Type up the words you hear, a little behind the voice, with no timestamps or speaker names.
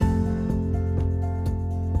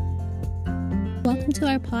Welcome to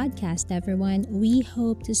our podcast, everyone. We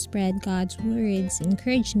hope to spread God's words,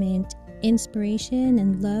 encouragement, inspiration,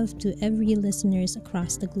 and love to every listeners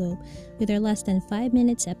across the globe with our less than 5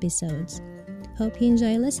 minutes episodes. Hope you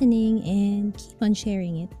enjoy listening and keep on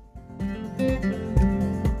sharing it.